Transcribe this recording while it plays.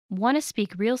Want to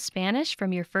speak real Spanish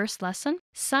from your first lesson?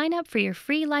 Sign up for your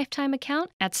free lifetime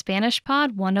account at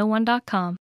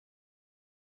SpanishPod101.com.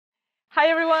 Hi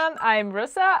everyone, I'm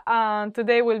Rosa, and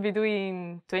today we'll be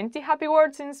doing 20 happy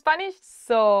words in Spanish,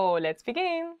 so let's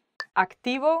begin.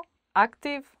 Activo,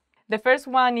 active. The first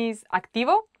one is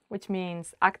activo, which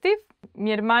means active.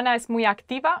 Mi hermana es muy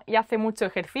activa y hace mucho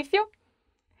ejercicio.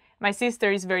 My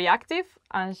sister is very active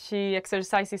and she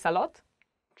exercises a lot.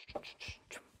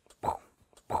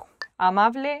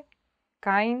 Amable,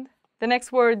 kind. The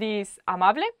next word is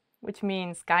amable, which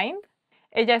means kind.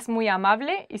 Ella es muy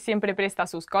amable y siempre presta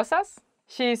sus cosas.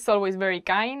 She is always very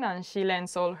kind and she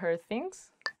lends all her things.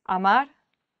 Amar,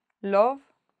 love.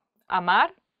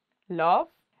 Amar, love.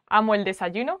 Amo el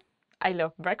desayuno. I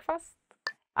love breakfast.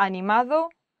 Animado,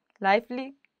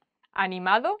 lively.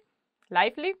 Animado,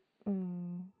 lively.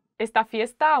 Esta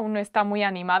fiesta aún no está muy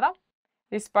animada.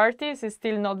 This party is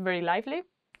still not very lively.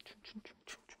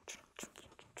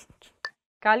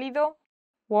 Cálido,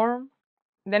 warm.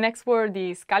 The next word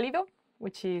is cálido,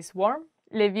 which is warm.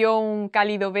 Le dio un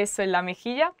cálido beso en la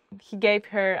mejilla. He gave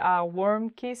her a warm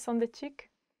kiss on the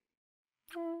cheek.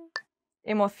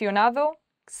 Emocionado,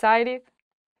 excited.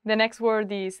 The next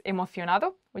word is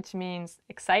emocionado, which means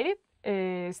excited.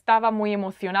 Estaba muy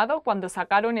emocionado cuando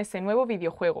sacaron ese nuevo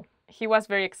videojuego. He was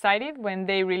very excited when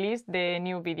they released the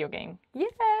new video game.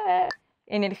 Yeah!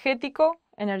 Energético,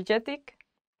 energetic.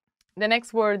 The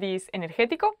next word is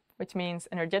energético, which means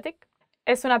energetic.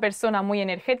 Es una persona muy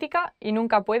energética y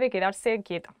nunca puede quedarse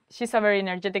quieta. She's a very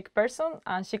energetic person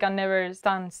and she can never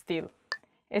stand still.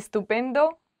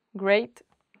 Estupendo, great.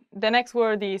 The next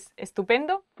word is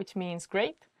estupendo, which means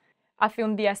great. Hace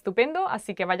un día estupendo,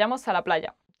 así que vayamos a la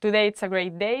playa. Today it's a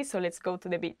great day, so let's go to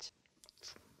the beach.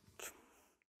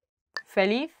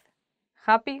 Feliz,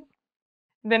 happy.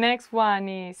 The next one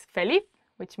is feliz,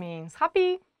 which means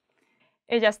happy.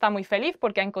 Ella está muy feliz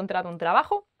porque ha encontrado un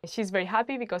trabajo. She's very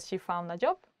happy because she found a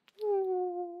job.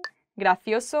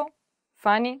 Gracioso,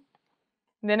 funny.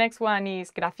 The next one is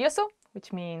gracioso,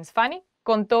 which means funny.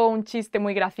 Contó un chiste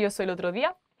muy gracioso el otro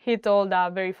día. He told a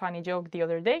very funny joke the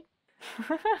other day.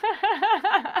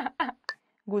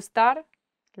 Gustar,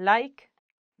 like.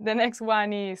 The next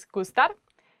one is gustar,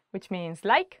 which means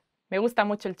like. Me gusta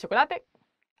mucho el chocolate.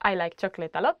 I like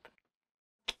chocolate a lot.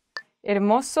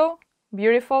 Hermoso,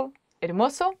 beautiful.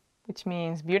 Hermoso, which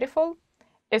means beautiful.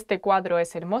 Este cuadro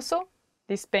es hermoso.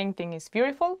 This painting is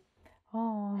beautiful.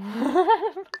 Oh.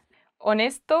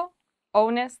 Honesto,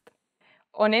 honest.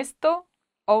 Honesto,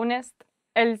 honest.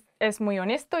 Él es muy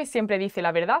honesto y siempre dice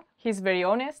la verdad. He's very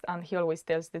honest and he always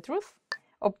tells the truth.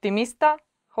 Optimista,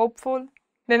 hopeful.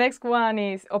 The next one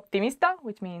is optimista,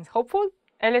 which means hopeful.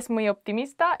 Él es muy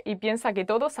optimista y piensa que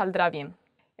todo saldrá bien.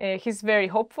 He's very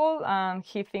hopeful and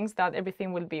he thinks that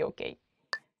everything will be okay.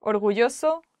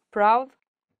 Orgulloso, proud.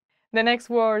 The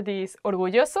next word is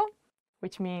orgulloso,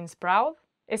 which means proud.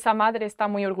 Esa madre está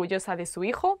muy orgullosa de su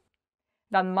hijo.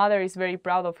 That mother is very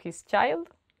proud of his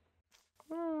child.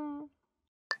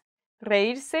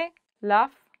 Reírse,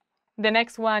 laugh. The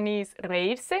next one is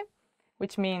reírse,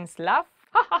 which means laugh.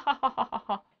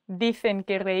 Dicen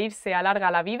que reírse alarga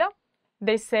la vida.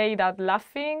 They say that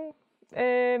laughing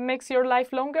makes your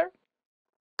life longer.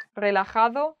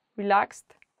 Relajado,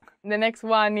 relaxed. The next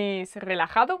one is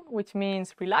relajado, which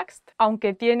means relaxed.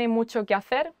 Aunque tiene mucho que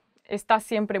hacer, está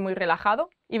siempre muy relajado.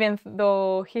 Even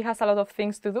though he has a lot of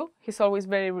things to do, he's always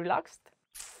very relaxed.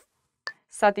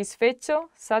 Satisfecho,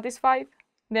 satisfied.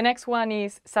 The next one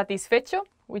is satisfecho,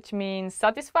 which means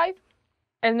satisfied.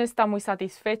 Él no está muy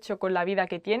satisfecho con la vida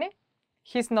que tiene.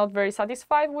 He's not very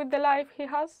satisfied with the life he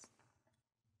has.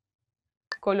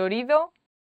 Colorido,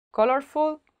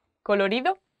 colorful.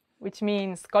 Colorido, which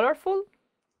means colorful.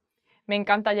 Me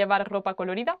encanta llevar ropa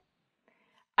colorida.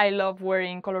 I love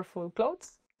wearing colorful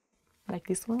clothes. Like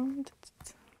this one.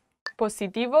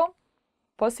 Positivo,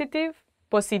 positive.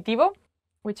 Positivo,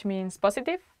 which means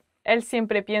positive. Él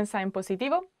siempre piensa en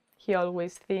positivo. He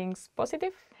always thinks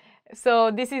positive.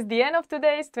 So this is the end of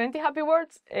today's 20 happy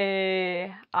words.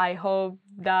 I hope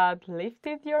that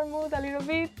lifted your mood a little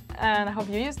bit and I hope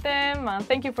you use them. And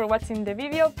thank you for watching the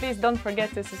video. Please don't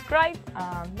forget to subscribe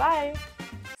and bye.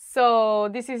 So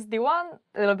this is the one.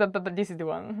 This is the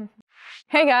one.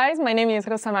 Hey guys, my name is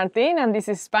Rosa Martin and this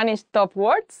is Spanish Top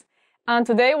Words. And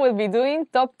today we'll be doing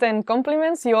top 10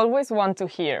 compliments you always want to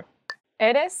hear.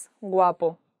 Eres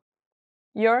guapo.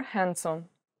 You're handsome.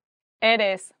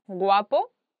 Eres guapo.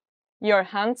 You're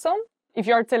handsome. If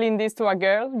you're telling this to a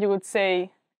girl, you would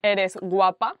say, eres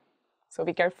guapa. So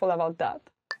be careful about that.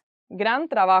 Gran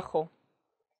trabajo.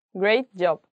 Great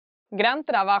job. Gran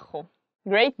trabajo.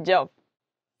 Great job.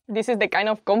 This is the kind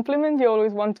of compliment you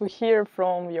always want to hear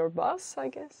from your boss, I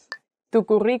guess. Tu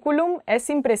currículum es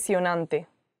impresionante.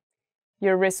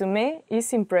 Your resume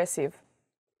is impressive.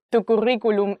 Tu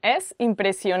currículum es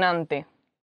impresionante.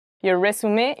 Your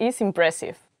resume is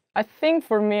impressive. I think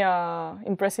for me, an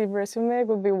impressive resume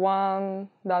would be one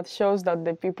that shows that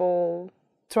the people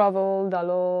traveled a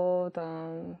lot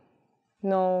and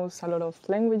knows a lot of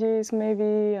languages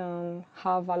maybe and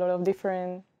have a lot of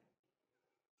different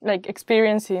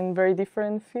experience in very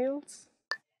different fields.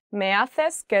 Me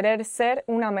haces querer ser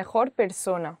una mejor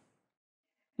persona.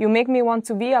 You make me want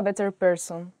to be a better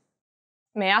person.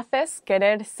 Me haces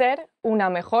querer ser una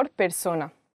mejor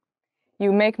persona.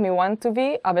 You make me want to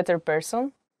be a better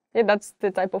person. Yeah, that's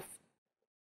the type of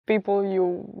people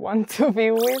you want to be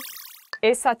with.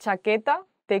 Esa chaqueta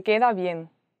te queda bien.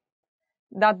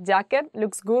 That jacket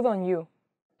looks good on you.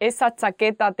 Esa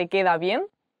chaqueta te queda bien.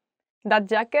 That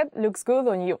jacket looks good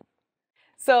on you.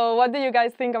 So, what do you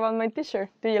guys think about my t-shirt?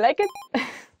 Do you like it?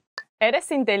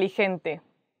 Eres inteligente.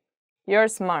 You're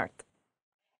smart.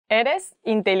 Eres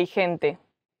inteligente.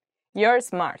 You're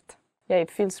smart. Yeah, it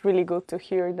feels really good to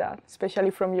hear that, especially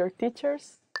from your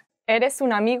teachers. Eres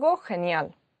un amigo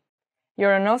genial.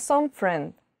 You're an awesome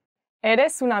friend.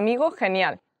 Eres un amigo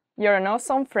genial. You're an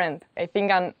awesome friend. I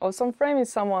think an awesome friend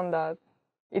is someone that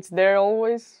it's there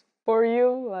always for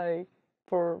you, like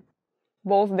for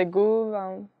both the good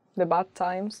and the bad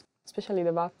times, especially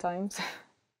the bad times.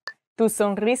 Tu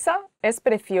sonrisa es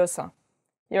preciosa.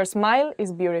 Your smile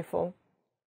is beautiful.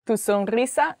 Tu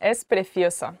sonrisa es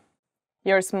preciosa.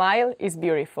 Your smile is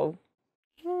beautiful.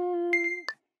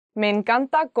 Me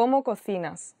encanta cómo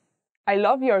cocinas. I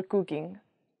love your cooking.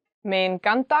 Me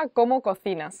encanta cómo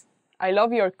cocinas. I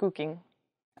love your cooking.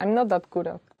 I'm not that good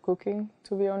at cooking,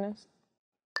 to be honest.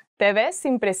 Te ves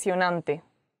impresionante.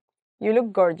 You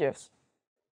look gorgeous.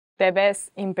 Te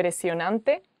ves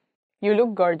impresionante. You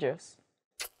look gorgeous.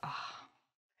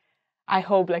 I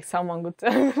hope someone would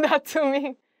tell that to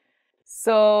me.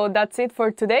 So that's it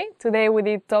for today. Today we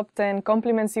did top 10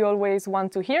 compliments you always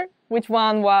want to hear. Which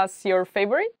one was your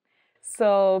favorite?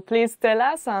 So please tell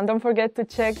us, and don't forget to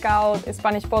check out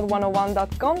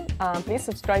SpanishPod101.com and please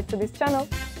subscribe to this channel.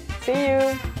 See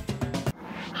you!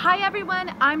 Hi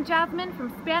everyone, I'm Jasmine from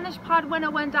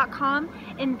SpanishPod101.com.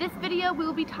 In this video, we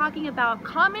will be talking about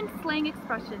common slang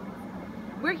expressions.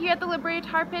 We're here at the Liberated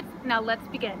Tar Pits. Now let's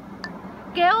begin.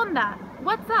 ¿Qué onda?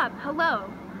 What's up? Hello.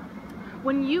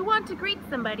 When you want to greet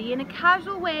somebody in a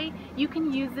casual way, you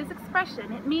can use this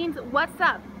expression. It means what's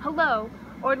up, hello,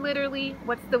 or literally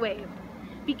what's the wave.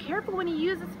 Be careful when you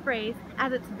use this phrase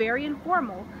as it's very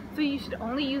informal, so you should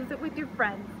only use it with your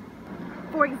friends.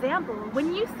 For example,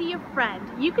 when you see a friend,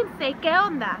 you can say ¿Qué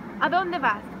onda? ¿A dónde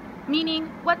vas? Meaning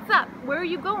what's up? Where are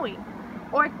you going?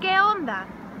 Or ¿Qué onda?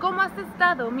 ¿Cómo has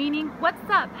estado? Meaning what's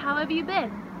up? How have you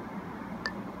been?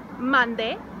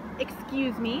 Mande,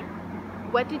 excuse me.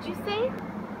 What did you say?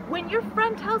 When your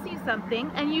friend tells you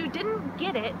something and you didn't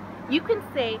get it, you can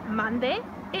say mande.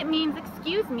 It means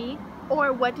excuse me,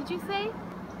 or what did you say?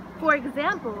 For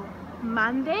example,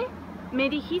 mande, me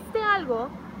dijiste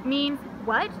algo means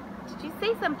what? Did you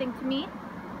say something to me?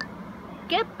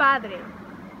 Qué padre.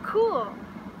 Cool.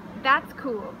 That's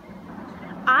cool.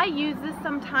 I use this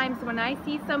sometimes when I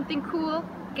see something cool.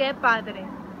 Qué padre.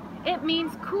 It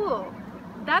means cool.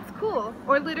 That's cool,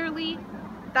 or literally,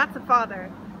 that's a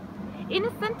father. In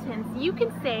a sentence, you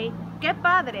can say, Qué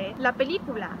padre la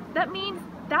película. That means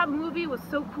that movie was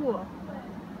so cool.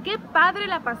 Qué padre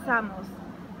la pasamos,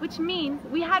 which means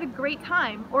we had a great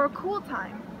time or a cool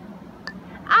time.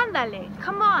 Ándale,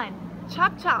 come on.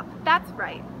 Chop chop, that's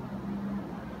right.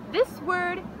 This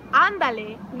word,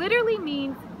 ándale, literally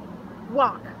means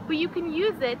walk, but you can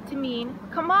use it to mean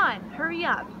come on, hurry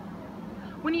up.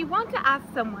 When you want to ask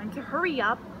someone to hurry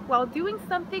up while doing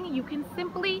something, you can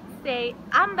simply say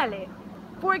ándale.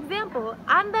 For example,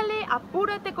 ándale,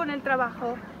 apúrate con el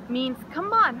trabajo means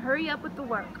come on, hurry up with the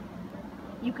work.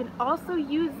 You can also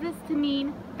use this to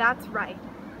mean that's right.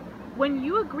 When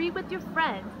you agree with your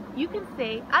friend, you can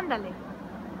say ándale.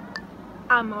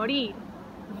 A morir,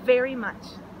 very much.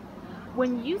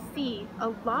 When you see a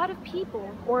lot of people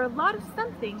or a lot of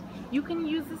something, you can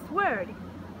use this word.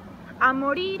 A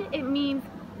morir, it means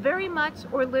very much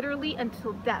or literally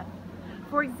until death.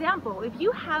 For example, if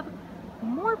you have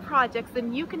more projects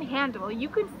than you can handle, you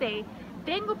can say,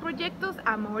 tengo proyectos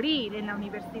a morir en la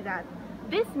universidad.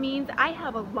 This means I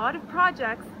have a lot of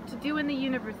projects to do in the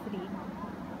university.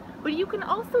 But you can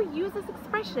also use this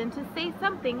expression to say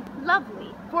something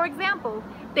lovely. For example,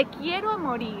 te quiero a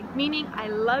morir, meaning I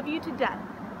love you to death.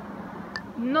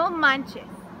 No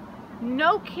manches.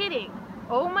 No kidding.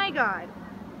 Oh my God.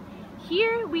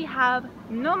 Here we have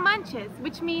no manches,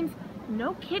 which means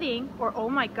no kidding or oh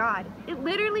my god. It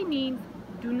literally means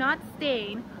do not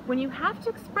stain when you have to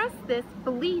express this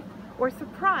belief or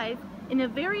surprise in a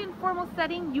very informal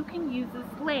setting. You can use this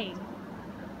slang.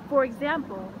 For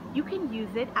example, you can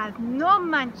use it as no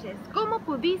manches, ¿cómo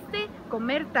pudiste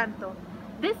comer tanto?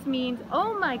 This means,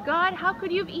 oh my god, how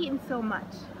could you have eaten so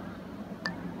much?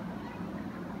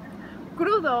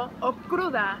 Crudo or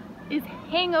cruda is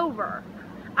hangover.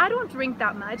 I don't drink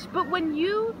that much, but when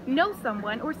you know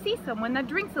someone or see someone that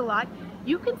drinks a lot,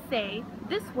 you can say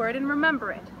this word and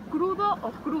remember it, crudo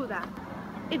or cruda.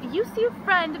 If you see a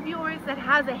friend of yours that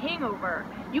has a hangover,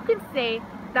 you can say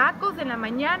tacos en la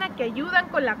mañana que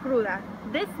ayudan con la cruda.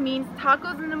 This means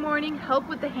tacos in the morning help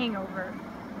with the hangover.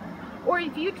 Or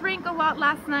if you drank a lot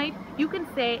last night, you can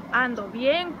say ando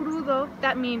bien crudo.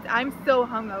 That means I'm so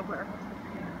hungover.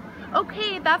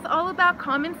 Okay, that's all about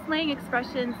common slang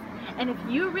expressions. And if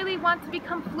you really want to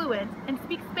become fluent and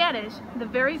speak Spanish, the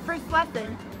very first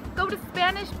lesson, go to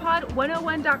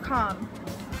SpanishPod101.com.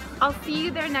 I'll see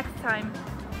you there next time.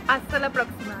 Hasta la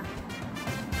próxima.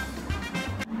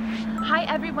 Hi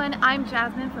everyone, I'm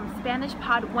Jasmine from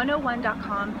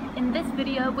SpanishPod101.com. In this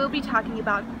video, we'll be talking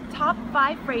about top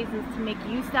 5 phrases to make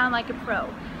you sound like a pro.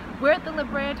 We're at the La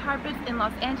Brea Tar Pits in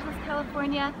Los Angeles,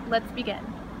 California. Let's begin.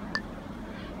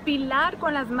 Pilar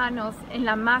con las manos en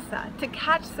la masa, to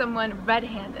catch someone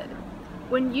red-handed.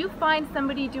 When you find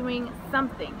somebody doing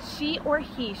something she or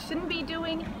he shouldn't be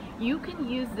doing, you can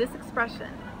use this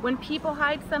expression. When people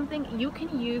hide something, you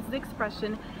can use the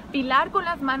expression pilar con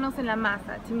las manos en la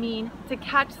masa to mean to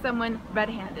catch someone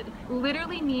red-handed.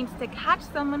 Literally means to catch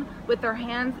someone with their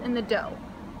hands in the dough.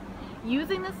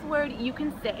 Using this word, you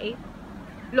can say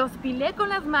los pilé con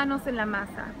las manos en la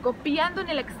masa, copiando en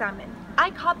el examen. I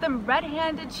caught them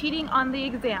red-handed cheating on the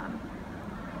exam.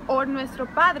 Or nuestro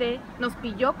padre nos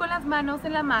pilló con las manos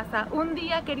en la masa. Un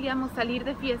día queríamos salir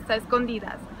de fiesta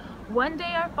escondidas. One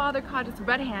day our father caught us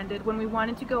red-handed when we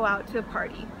wanted to go out to a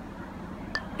party.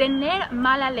 Tener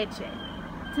mala leche,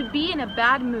 to be in a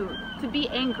bad mood, to be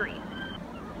angry.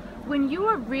 When you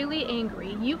are really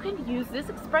angry, you can use this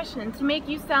expression to make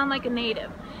you sound like a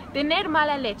native. Tener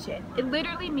mala leche, it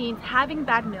literally means having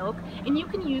bad milk, and you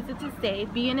can use it to say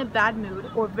be in a bad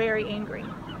mood or very angry.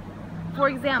 For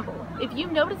example, if you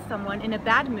notice someone in a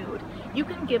bad mood, you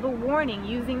can give a warning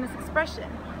using this expression.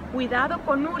 Cuidado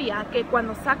con Nuria, que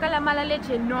cuando saca la mala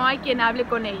leche no hay quien hable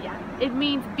con ella. It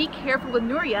means be careful with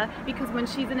Nuria because when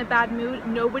she's in a bad mood,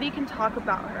 nobody can talk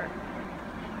about her.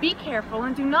 Be careful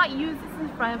and do not use this in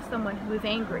front of someone who is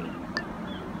angry.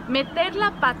 Meter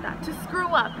la pata, to screw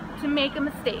up, to make a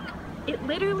mistake. It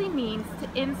literally means to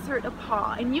insert a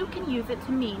paw, and you can use it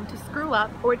to mean to screw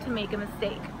up or to make a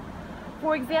mistake.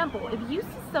 For example, if you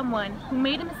see someone who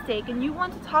made a mistake and you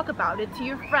want to talk about it to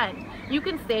your friend, you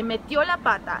can say metió la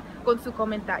pata con su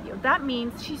comentario. That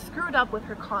means she screwed up with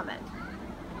her comment.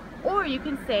 Or you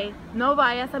can say no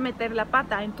vayas a meter la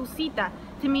pata en tu cita,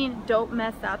 to mean don't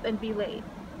mess up and be late.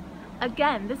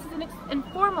 Again, this is an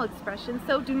informal expression,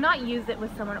 so do not use it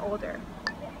with someone older.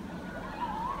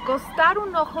 Costar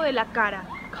un ojo de la cara,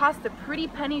 cost a pretty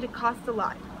penny to cost a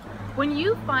lot. When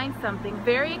you find something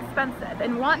very expensive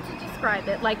and want to describe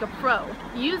it like a pro,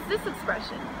 use this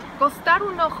expression. Costar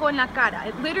un ojo en la cara.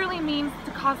 It literally means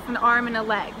to cost an arm and a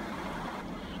leg.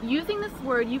 Using this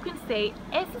word, you can say,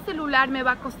 ese celular me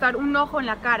va a costar un ojo en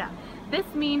la cara. This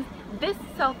means this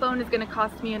cell phone is going to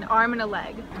cost me an arm and a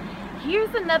leg.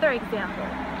 Here's another example.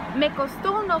 Me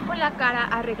costó un ojo en la cara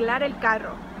arreglar el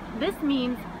carro. This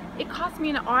means it cost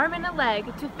me an arm and a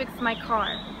leg to fix my car.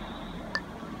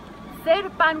 Ser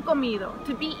pan comido,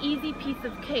 to be easy piece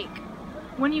of cake.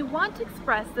 When you want to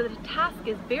express that a task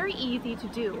is very easy to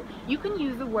do, you can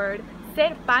use the word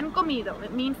ser pan comido.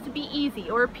 It means to be easy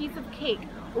or a piece of cake,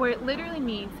 or it literally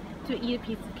means to eat a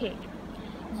piece of cake.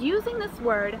 Using this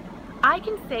word, I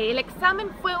can say el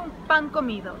examen fue un pan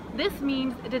comido. This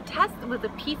means the test was a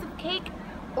piece of cake,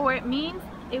 or it means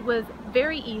it was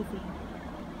very easy.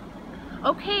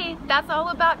 Okay, that's all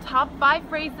about top 5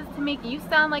 phrases to make you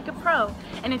sound like a pro.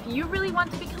 And if you really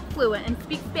want to become fluent and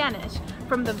speak Spanish,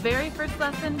 from the very first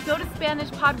lesson, go to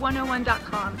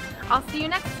SpanishPod101.com. I'll see you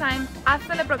next time.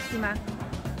 Hasta la próxima.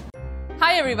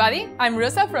 Hi everybody, I'm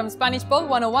Rosa from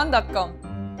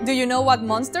SpanishPod101.com. Do you know what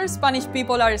monsters Spanish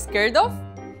people are scared of?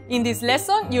 In this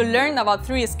lesson, you'll learn about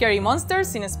 3 scary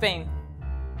monsters in Spain.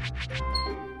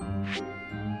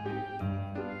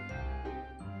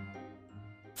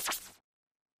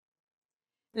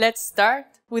 Let's start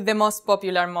with the most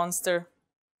popular monster,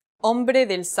 hombre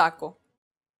del saco.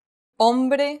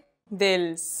 Hombre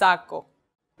del saco.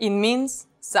 It means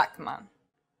sack man.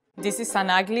 This is an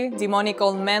ugly, demonic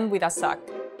old man with a sack.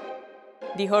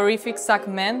 The horrific Sack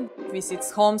man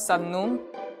visits homes at noon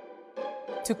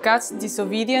to catch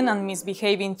disobedient and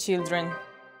misbehaving children.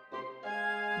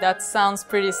 That sounds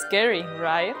pretty scary,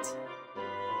 right?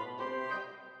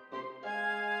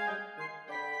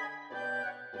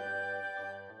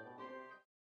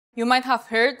 You might have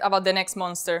heard about the next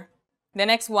monster. The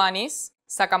next one is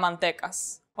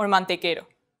sacamantecas, or mantequero.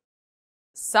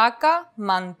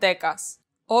 Sacamantecas,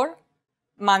 or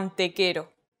mantequero.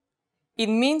 It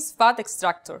means fat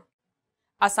extractor.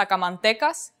 A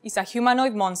sacamantecas is a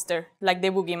humanoid monster, like the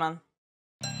boogeyman.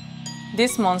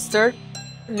 This monster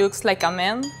looks like a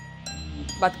man,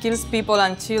 but kills people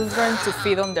and children to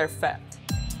feed on their fat.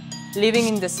 Living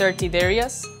in deserted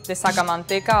areas, the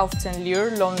sacamanteca often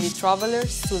lure lonely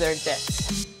travelers to their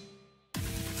deaths.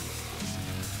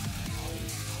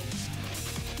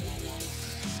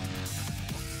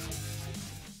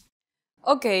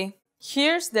 Okay,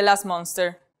 here's the last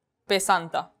monster,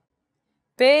 Pesanta.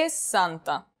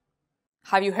 Pesanta.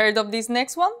 Have you heard of this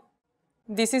next one?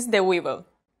 This is the weevil.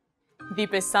 The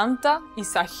Pesanta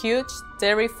is a huge,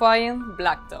 terrifying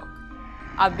black dog.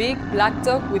 A big black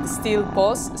dog with steel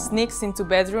paws sneaks into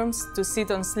bedrooms to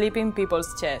sit on sleeping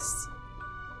people's chests.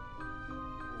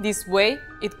 This way,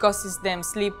 it causes them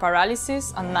sleep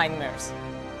paralysis and nightmares.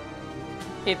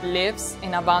 It lives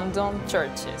in abandoned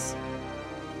churches.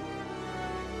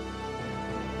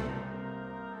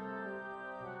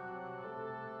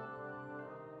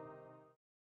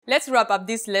 Let's wrap up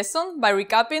this lesson by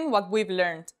recapping what we've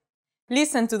learned.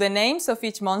 Listen to the names of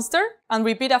each monster and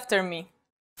repeat after me.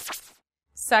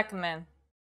 Sackman.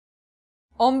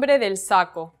 Hombre del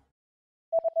saco.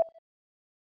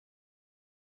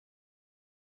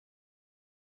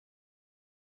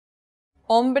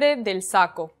 Hombre del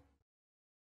saco.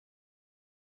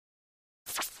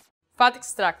 Fat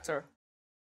extractor.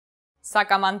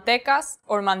 Sacamantecas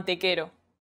or mantequero.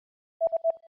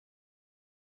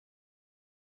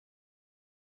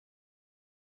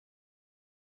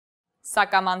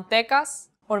 Sacamantecas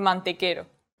or mantequero.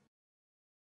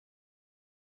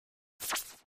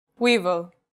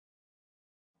 Weevil.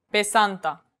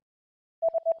 Pesanta.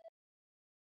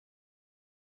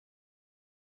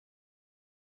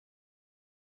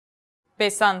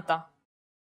 Pesanta.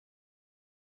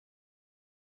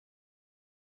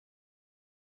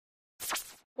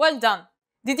 Well done!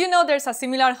 Did you know there's a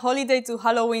similar holiday to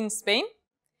Halloween in Spain?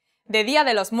 The Día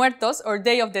de los Muertos, or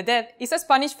Day of the Dead, is a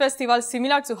Spanish festival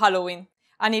similar to Halloween,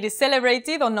 and it is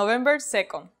celebrated on November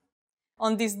 2nd.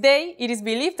 On this day, it is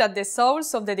believed that the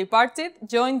souls of the departed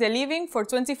join the living for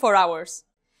 24 hours.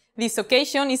 This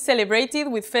occasion is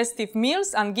celebrated with festive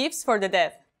meals and gifts for the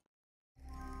dead.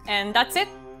 And that's it!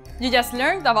 You just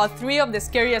learned about 3 of the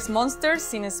scariest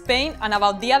monsters in Spain and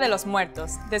about Día de los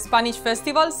Muertos, the Spanish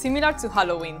festival similar to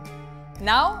Halloween.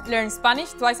 Now, learn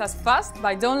Spanish twice as fast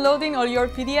by downloading all your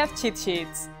PDF cheat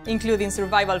sheets, including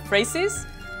survival phrases,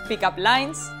 pick-up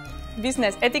lines,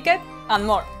 business etiquette, and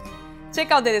more. Check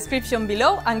out the description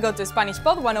below and go to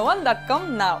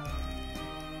SpanishPod101.com now.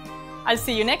 I'll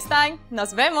see you next time.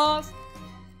 ¡Nos vemos!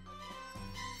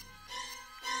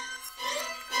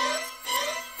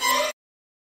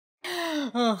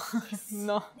 Oh,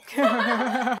 no.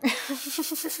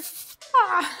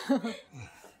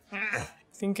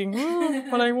 Thinking,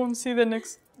 but I won't see the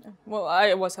next. Well,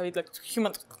 I was a bit like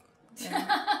human.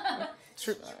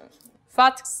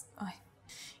 Facts.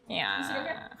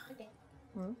 Yeah. Okay.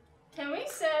 Can we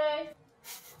say?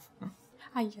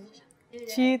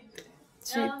 Cheat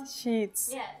sheets.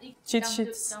 Yeah. Cheat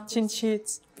sheets. Cheat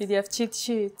sheets. PDF cheat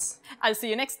sheets. I'll see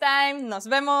you next time. Nos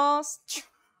vemos.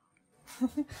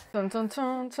 Dun, dun,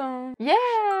 dun, dun.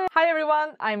 Yeah! Hi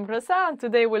everyone, I'm Rosa and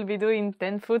today we'll be doing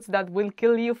 10 foods that will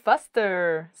kill you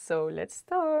faster. So let's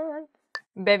start.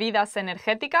 Bebidas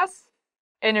energéticas,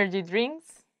 energy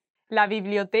drinks. La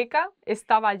biblioteca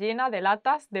estaba llena de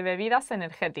latas de bebidas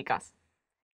energéticas.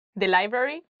 The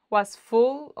library was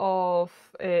full of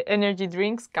energy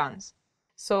drinks cans.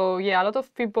 So yeah, a lot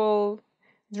of people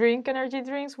drink energy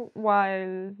drinks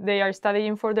while they are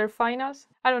studying for their finals.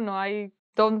 I don't know, I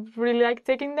don't really like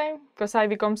taking them because I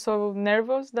become so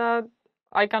nervous that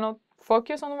I cannot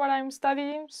focus on what I'm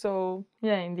studying. So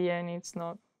yeah, in the end, it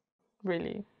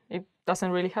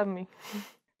doesn't really help me.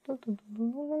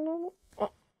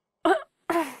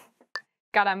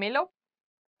 Caramelo,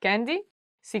 candy.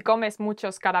 Si comes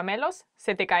muchos caramelos,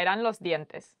 se te caerán los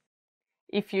dientes.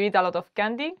 If you eat a lot of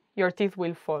candy, your teeth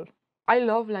will fall. I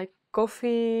love like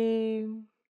coffee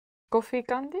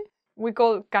candy. We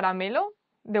call caramelo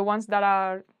the ones that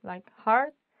are like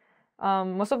hard.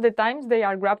 Most of the times they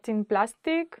are wrapped in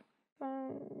plastic,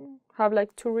 have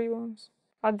like 2 ribbons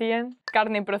at the end.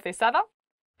 Carne procesada,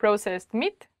 processed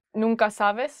meat. Nunca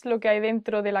sabes lo que hay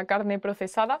dentro de la carne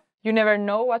procesada. You never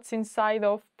know what's inside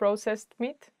of processed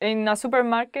meat. In a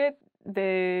supermarket,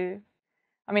 the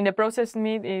processed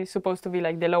meat is supposed to be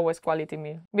like the lowest quality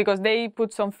meat because they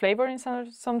put some flavor in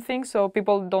some things, so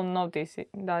people don't notice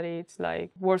that it's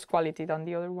like worse quality than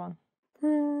the other one.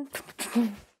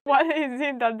 What is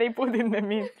it that they put in the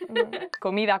meat?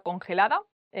 Comida congelada,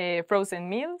 frozen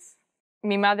meals.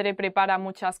 Mi madre prepara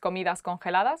muchas comidas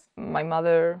congeladas. My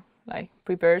mother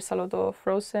prepares a lot of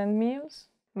frozen meals.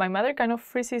 My mother kind of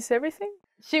freezes everything.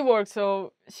 She works,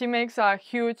 so she makes a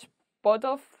huge pot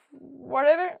of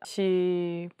whatever.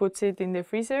 She puts it in the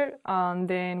freezer, and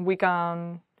then we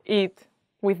can eat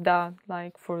with that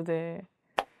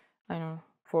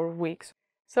for weeks.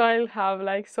 So I'll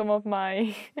have some of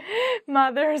my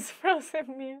mother's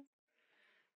frozen meals.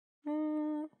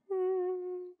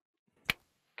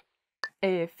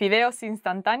 Fideos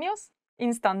instantáneos,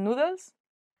 instant noodles.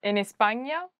 En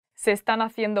España se están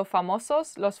haciendo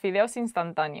famosos los fideos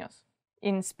instantáneos.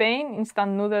 In Spain,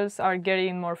 instant noodles are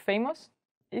getting more famous.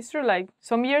 It's true,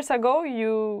 some years ago,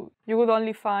 you would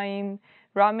only find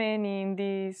ramen in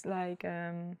these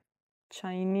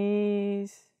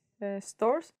Chinese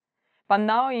stores. But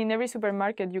now in every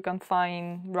supermarket you can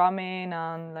find ramen,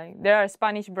 and there are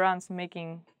Spanish brands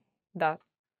making that.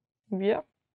 Yeah,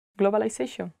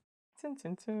 globalization.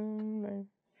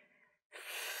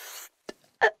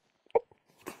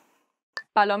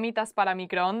 Palomitas para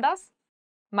microondas,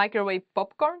 microwave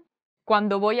popcorn.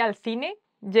 Cuando voy al cine,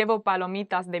 llevo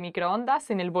palomitas de microondas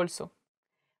en el bolso.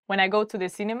 When I go to the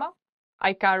cinema,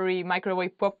 I carry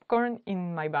microwave popcorn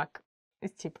in my bag.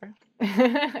 It's cheaper.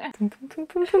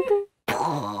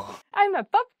 I'm a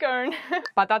popcorn.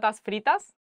 Patatas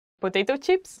fritas, potato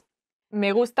chips.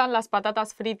 Me gustan las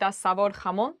patatas fritas sabor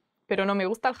jamón, pero no me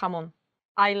gusta el jamón.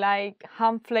 I like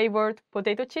ham-flavored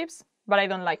potato chips, but I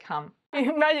don't like ham.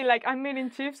 Imagine I'm eating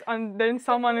chips and then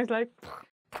someone is like,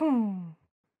 boom.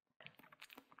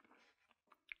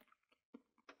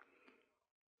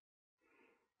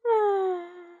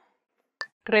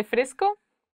 Refresco,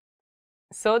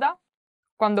 soda.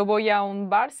 Cuando voy a un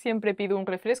bar siempre pido un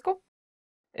refresco.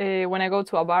 When I go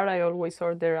to a bar, I always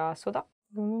order a soda.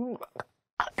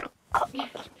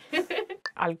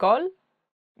 Alcohol,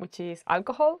 which is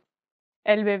alcohol.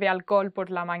 Él bebe alcohol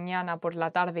por la mañana, por la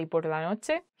tarde y por la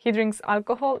noche. He drinks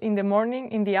alcohol in the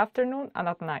morning, in the afternoon, and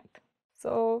at night.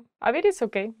 So a bit is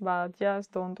okay, but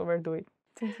just don't overdo it.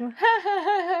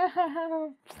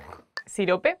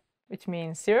 Sirope, which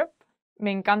means syrup.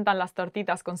 Me encantan las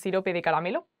tortitas con sirope de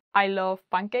caramelo. I love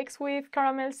pancakes with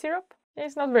caramel syrup.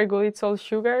 It's not very good, it's all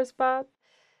sugars, but,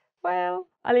 well,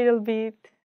 a little bit.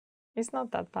 It's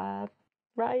not that bad,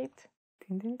 right?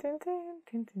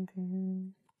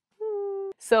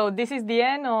 So this is the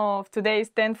end of today's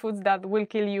 10 foods that will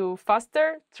kill you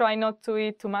faster. Try not to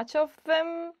eat too much of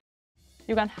them.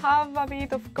 You can have a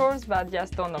bit, of course, but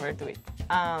just don't overdo it.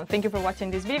 Thank you for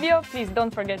watching this video. Please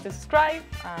don't forget to subscribe.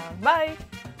 Bye!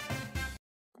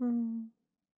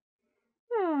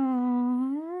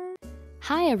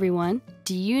 Hi everyone!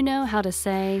 Do you know how to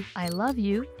say I love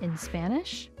you in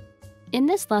Spanish? In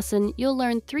this lesson, you'll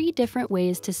learn 3 different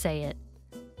ways to say it.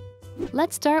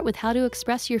 Let's start with how to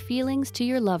express your feelings to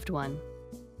your loved one.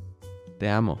 Te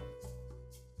amo.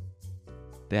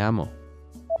 Te amo.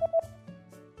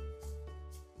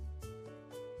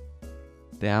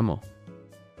 Te amo.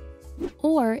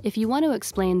 Or if you want to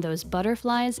explain those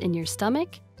butterflies in your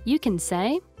stomach, you can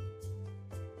say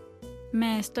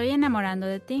Me estoy enamorando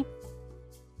de ti.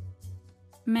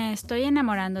 Me estoy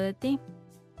enamorando de ti.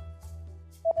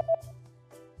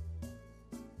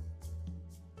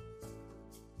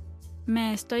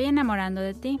 Me estoy enamorando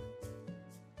de ti.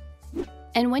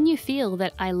 And when you feel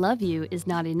that I love you is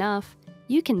not enough,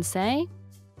 you can say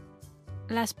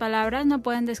Las palabras no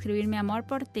pueden describir mi amor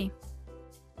por ti.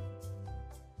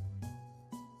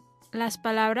 Las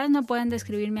palabras no pueden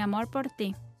describir mi amor por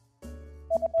ti.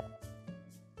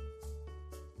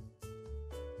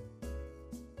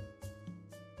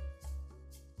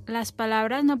 Las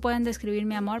palabras no pueden describir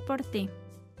mi amor por ti.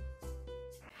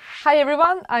 Hi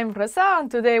everyone, I'm Rosa,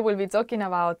 and today we'll be talking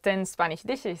about 10 Spanish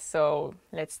dishes. So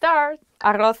let's start.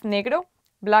 Arroz negro,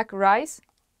 black rice.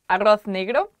 Arroz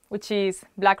negro, which is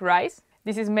black rice.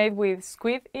 This is made with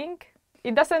squid ink.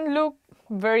 It doesn't look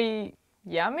very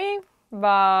yummy,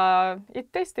 but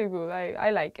it tasted good.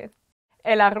 I like it.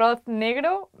 El arroz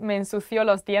negro me ensució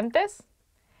los dientes.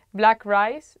 Black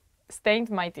rice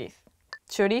stained my teeth.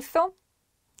 Chorizo,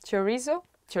 chorizo,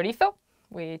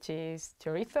 which is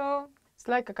chorizo. It's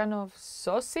like a kind of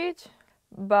sausage,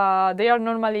 but they are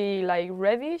normally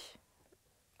reddish.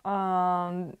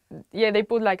 Yeah, they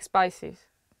put spices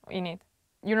in it.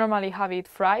 You normally have it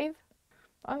fried.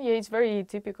 Oh, yeah, it's very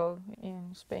typical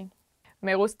in Spain.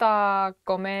 Me gusta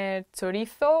comer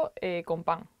chorizo con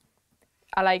pan.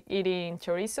 I like eating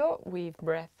chorizo with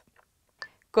bread.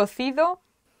 Cocido,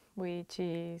 which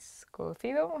is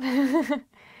cocido.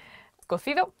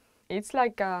 Cocido, it's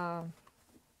like a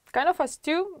kind of a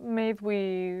stew made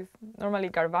with normally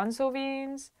garbanzo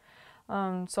beans,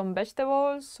 some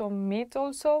vegetables, some meat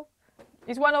also.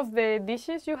 It's one of the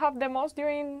dishes you have the most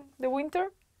during the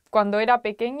winter. Cuando era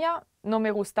pequeña no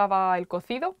me gustaba el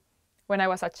cocido. When I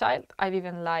was a child, I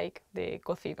didn't like the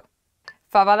cocido.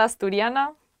 Fabada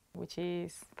asturiana, which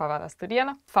is fabada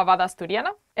asturiana. Fabada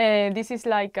asturiana. This is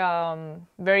like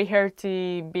very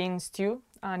hearty bean stew,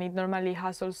 and it normally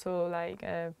has also like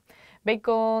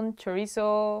bacon,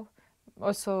 chorizo,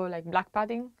 also like black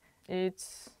pudding.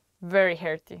 It's very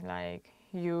hearty, like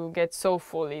you get so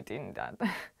full eating that.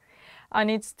 And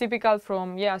it's typical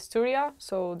from Asturias,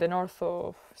 so the north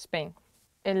of Spain.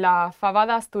 En la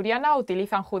fabada asturiana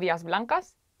utilizan judías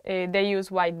blancas. They use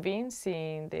white beans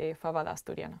in the fabada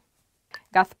asturiana.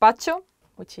 Gazpacho,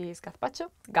 which is gazpacho.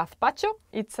 Gazpacho,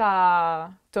 it's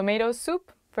a tomato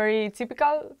soup, very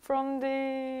typical from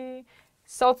the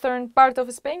southern part of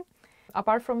Spain.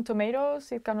 Apart from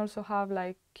tomatoes, it can also have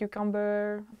like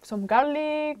cucumber, some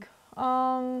garlic,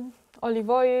 olive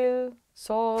oil,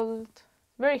 salt.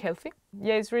 Very healthy.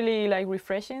 Yeah, it's really like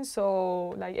refreshing,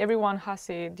 so like everyone has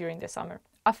it during the summer.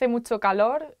 Hace mucho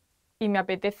calor y me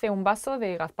apetece un vaso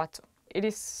de gazpacho. It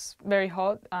is very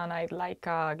hot and I'd like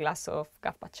a glass of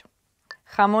gazpacho.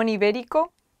 Jamón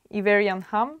ibérico, Iberian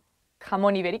ham.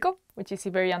 Jamón ibérico, which is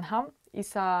Iberian ham,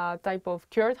 is a type of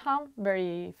cured ham,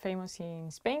 very famous in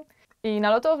Spain. In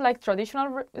a lot of like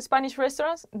traditional Spanish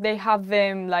restaurants, they have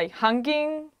them like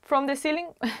hanging from the ceiling.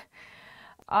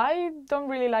 I don't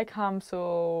really like ham,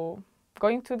 so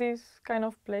going to these kind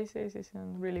of places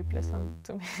isn't really pleasant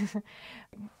to me.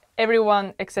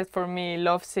 Everyone except for me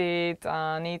loves it,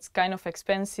 and it's kind of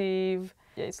expensive.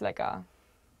 Yeah, it's like a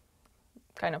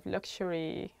kind of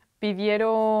luxury.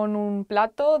 Pidieron un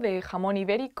plato de jamón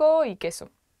ibérico y queso.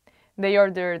 They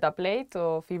ordered a plate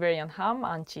of Iberian ham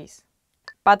and cheese.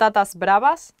 Patatas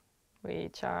bravas,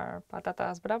 which are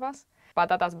patatas bravas.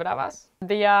 Patatas bravas.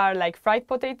 They are like fried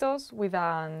potatoes with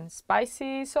a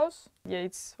spicy sauce. Yeah,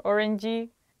 it's orangey,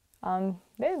 and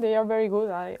they are very good.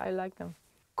 I like them.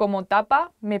 Como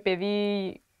tapa, me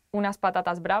pedí unas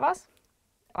patatas bravas.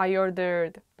 I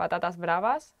ordered patatas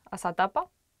bravas as a tapa.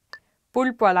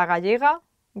 Pulpo a la gallega,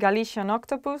 Galician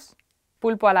octopus.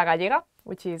 Pulpo a la gallega,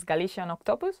 which is Galician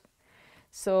octopus.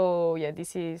 So yeah,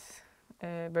 this is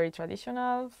very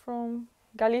traditional from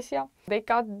Galicia. They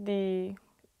cut the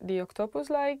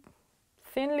octopus like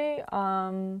thinly.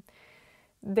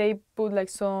 They put like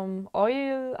some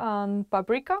oil and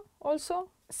paprika also.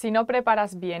 Si no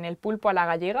preparas bien el pulpo a la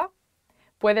gallega,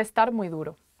 puede estar muy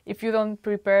duro. If you don't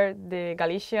prepare the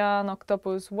Galician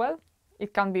octopus well,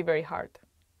 it can be very hard.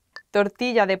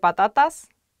 Tortilla de patatas,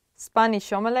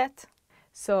 Spanish omelette.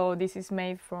 So this is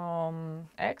made from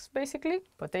eggs basically,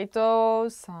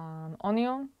 potatoes and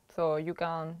onion. So you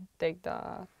can take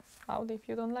that out if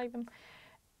you don't like them.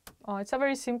 It's a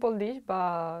very simple dish,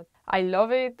 but I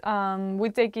love it. We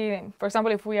take it, for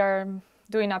example, if we are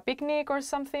doing a picnic or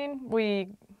something, we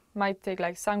might take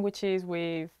like sandwiches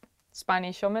with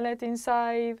Spanish omelette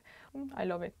inside. I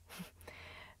love it.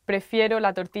 Prefiero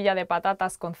la tortilla de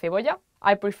patatas con cebolla.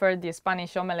 I prefer the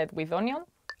Spanish omelette with onion.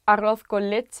 Arroz con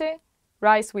leche,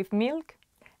 rice with milk.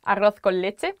 Arroz con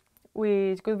leche,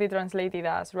 which could be translated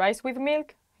as rice with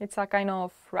milk. It's a kind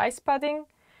of rice pudding,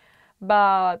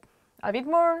 but a bit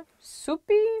more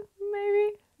soupy,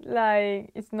 maybe.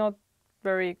 Like, it's not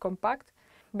very compact.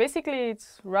 Basically,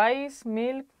 it's rice,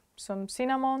 milk, some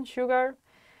cinnamon, sugar,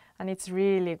 and it's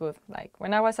really good. Like,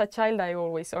 when I was a child, I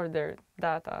always ordered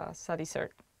that as a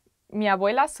dessert. Mi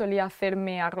abuela solía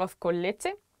hacerme arroz con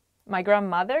leche. My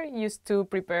grandmother used to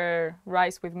prepare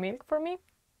rice with milk for me.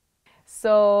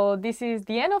 So this is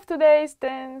the end of today's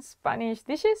 10 Spanish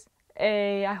dishes.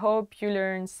 I hope you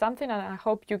learned something, and I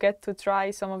hope you get to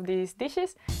try some of these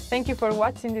dishes. Thank you for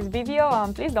watching this video,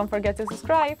 and please don't forget to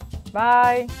subscribe.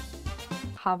 Bye!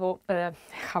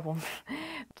 Jabón.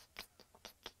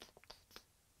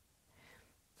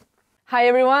 Hi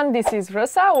everyone, this is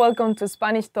Rosa. Welcome to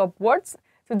Spanish Top Words.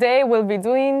 Today we'll be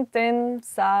doing 10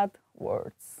 sad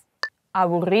words.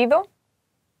 Aburrido,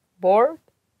 bored,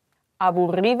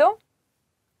 aburrido,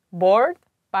 bored.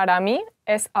 Para mí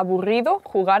es aburrido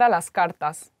jugar a las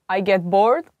cartas. I get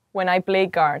bored when I play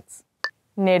cards.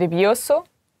 Nervioso,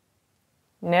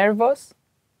 nervos,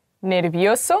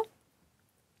 nervioso,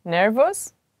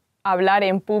 nervos. Hablar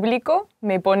en público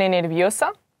me pone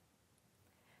nerviosa.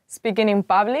 Speaking in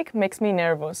public makes me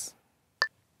nervous.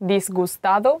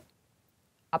 Disgustado,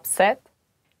 upset.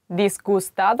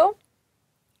 Disgustado,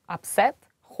 upset.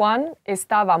 Juan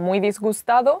estaba muy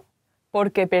disgustado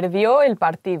porque perdió el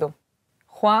partido.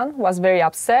 Juan was very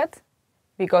upset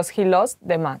because he lost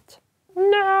the match.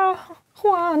 No,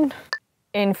 Juan.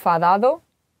 Enfadado,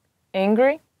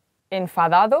 angry.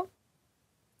 Enfadado,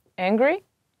 angry.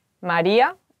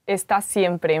 María está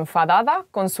siempre enfadada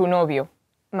con su novio.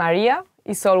 María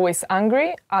is always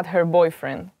angry at her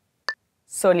boyfriend.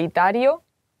 Solitario,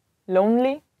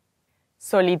 lonely.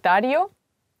 Solitario,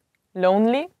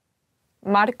 lonely.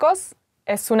 Marcos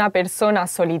es una persona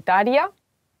solitaria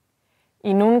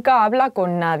y nunca habla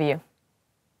con nadie.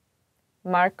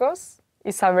 Marcos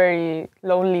is a very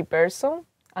lonely person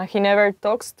and he never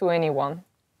talks to anyone.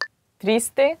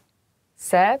 Triste,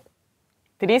 sad.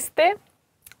 Triste,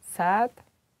 sad.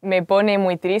 Me pone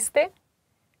muy triste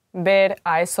ver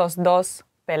a esos dos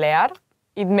pelear.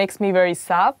 It makes me very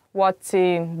sad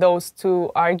watching those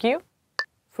two argue.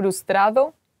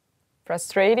 Frustrado,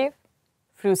 frustrated.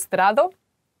 Frustrado,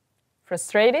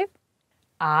 frustrated.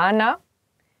 A Ana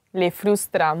le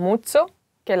frustra mucho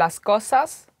que las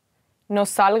cosas no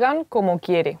salgan como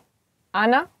quiere.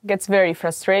 Ana gets very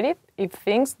frustrated if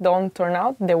things don't turn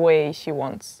out the way she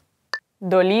wants.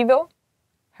 Dolido,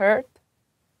 hurt.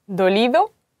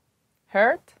 Dolido,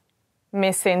 hurt.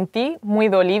 Me sentí muy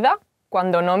dolida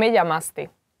cuando no me llamaste.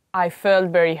 I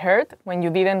felt very hurt when you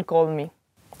didn't call me.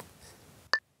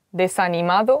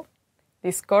 Desanimado,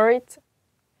 discouraged.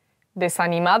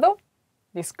 Desanimado,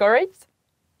 discouraged.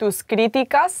 Tus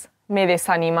críticas me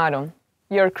desanimaron.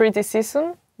 Your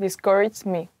criticism discouraged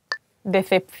me.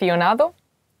 Decepcionado,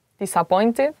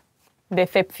 disappointed.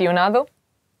 Decepcionado,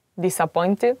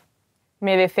 disappointed.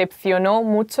 Me decepcionó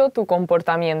mucho tu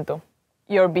comportamiento.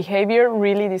 Your behavior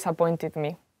really disappointed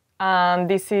me. And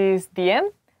this is the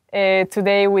end.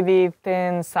 Today we did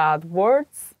 10 sad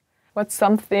words. What's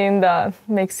something that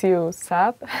makes you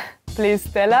sad? Please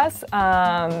tell us.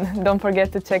 Don't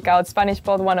forget to check out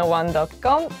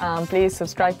SpanishPod101.com and please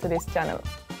subscribe to this channel.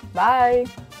 Bye!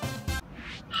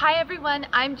 Hi everyone,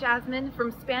 I'm Jasmine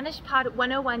from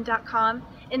SpanishPod101.com.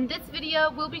 In this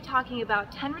video, we'll be talking about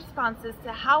 10 responses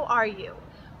to how are you?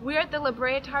 We're at the La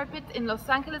Brea Tar Pits in Los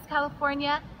Angeles,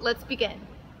 California. Let's begin.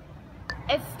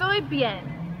 Estoy bien.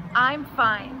 I'm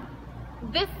fine.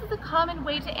 This is a common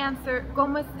way to answer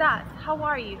 ¿Cómo estás? How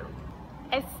are you?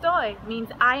 Estoy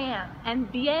means I am,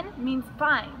 and bien means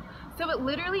fine. So it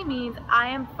literally means I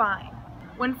am fine.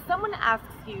 When someone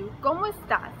asks you ¿Cómo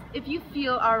estás? If you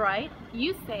feel alright,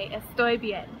 you say Estoy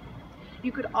bien.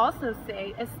 You could also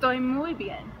say Estoy muy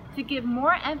bien to give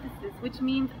more emphasis, which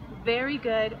means very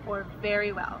good or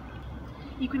very well.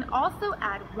 You can also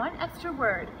add one extra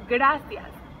word,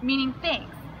 gracias, meaning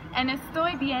thanks, and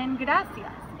Estoy bien,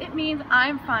 gracias. It means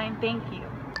I'm fine, thank you.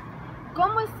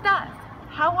 ¿Cómo estás?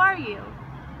 How are you?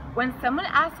 When someone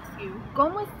asks you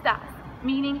 ¿Cómo estás?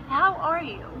 Meaning how are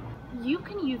you? You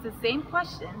can use the same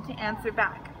question to answer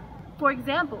back. For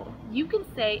example, you can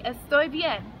say Estoy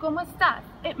bien, ¿Cómo estás?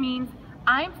 It means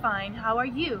I'm fine, how are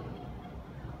you?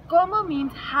 ¿Cómo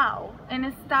means how, and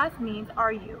estás means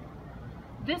are you.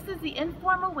 This is the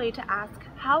informal way to ask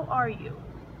how are you,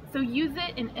 so use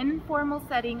it in informal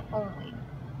setting only.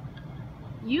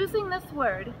 Using this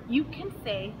word, you can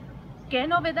say ¿Qué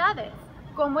novedades?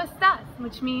 ¿Cómo estás?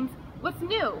 Which means what's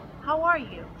new, how are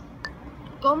you?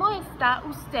 ¿Cómo está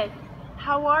usted?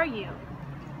 How are you?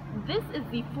 This is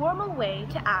the formal way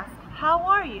to ask how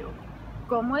are you?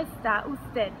 ¿Cómo está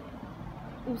usted?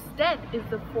 Usted is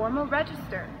the formal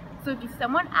register, so if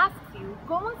someone asks you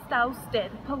 ¿Cómo está usted?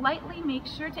 Politely make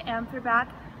sure to answer back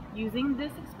using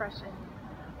this expression.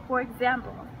 For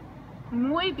example,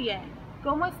 muy bien.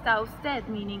 ¿Cómo está usted?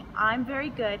 Meaning I'm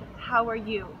very good, how are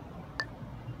you?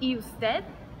 ¿Y usted?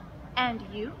 And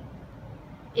you?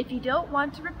 If you don't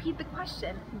want to repeat the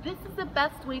question, this is the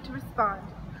best way to respond.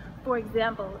 For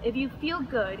example, if you feel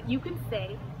good, you can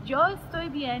say Yo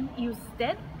estoy bien, ¿y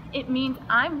usted? It means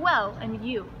I'm well and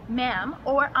you, ma'am,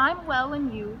 or I'm well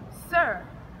and you, sir.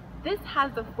 This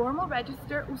has the formal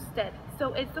register usted,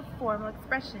 so it's a formal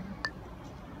expression.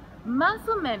 Más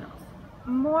o menos,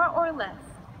 more or less.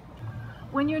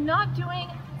 When you're not doing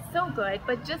so good,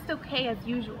 but just okay as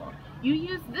usual, you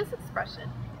use this expression,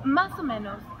 más o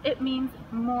menos. It means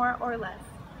more or less.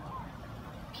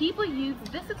 People use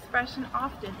this expression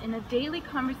often in a daily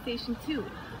conversation too.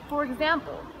 For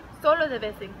example, solo de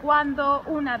vez en cuando,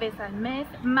 una vez al mes,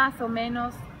 más o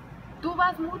menos. ¿Tú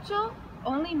vas mucho?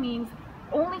 Only means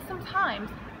only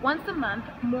sometimes, once a month,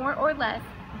 more or less.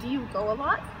 Do you go a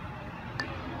lot?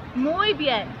 Muy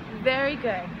bien, very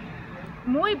good.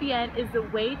 Muy bien is the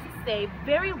way to say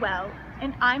very well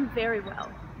and I'm very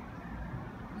well.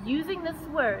 Using this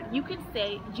word, you can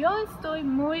say yo estoy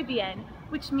muy bien,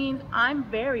 which means I'm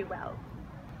very well.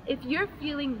 If you're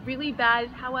feeling really bad,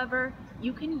 however,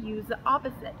 you can use the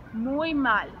opposite, muy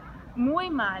mal. Muy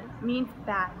mal means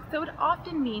bad, so it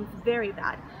often means very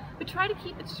bad, but try to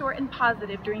keep it short and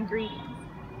positive during greetings.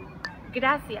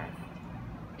 Gracias,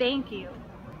 thank you.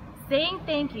 Saying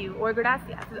thank you or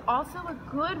gracias is also a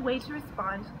good way to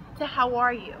respond to how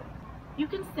are you. You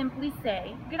can simply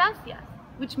say gracias,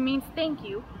 which means thank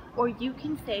you, or you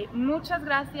can say muchas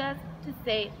gracias to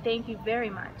say thank you very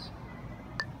much.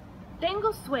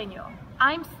 Tengo sueño,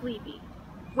 I'm sleepy.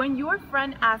 When your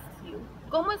friend asks you,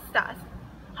 ¿Cómo estás?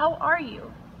 How are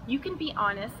you? You can be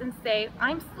honest and say,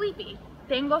 I'm sleepy,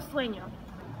 tengo sueño.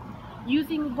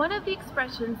 Using one of the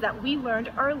expressions that we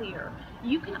learned earlier,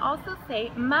 you can also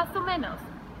say más o menos,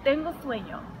 tengo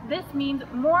sueño. This means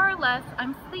more or less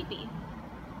I'm sleepy.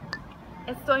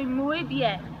 Estoy muy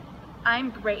bien,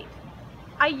 I'm great.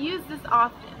 I use this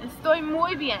often, estoy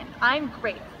muy bien, I'm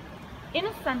great. In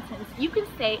a sentence, you can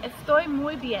say estoy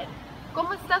muy bien,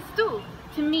 ¿cómo estás tú?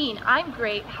 To mean I'm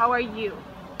great, how are you?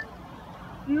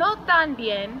 No tan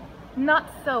bien, not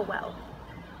so well.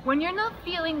 When you're not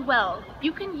feeling well,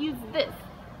 you can use this.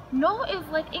 No is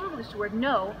like English word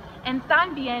no, and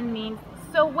tan bien means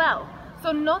so well.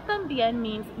 So no tan bien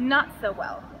means not so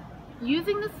well.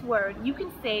 Using this word, you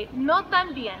can say no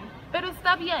tan bien, pero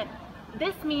está bien.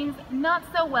 This means not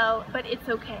so well, but it's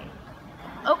okay.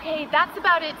 Okay, that's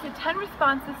about it to 10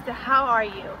 responses to how are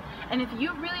you. And if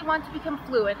you really want to become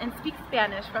fluent and speak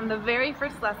Spanish from the very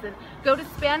first lesson, go to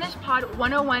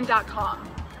SpanishPod101.com.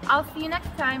 I'll see you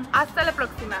next time. Hasta la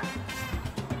próxima.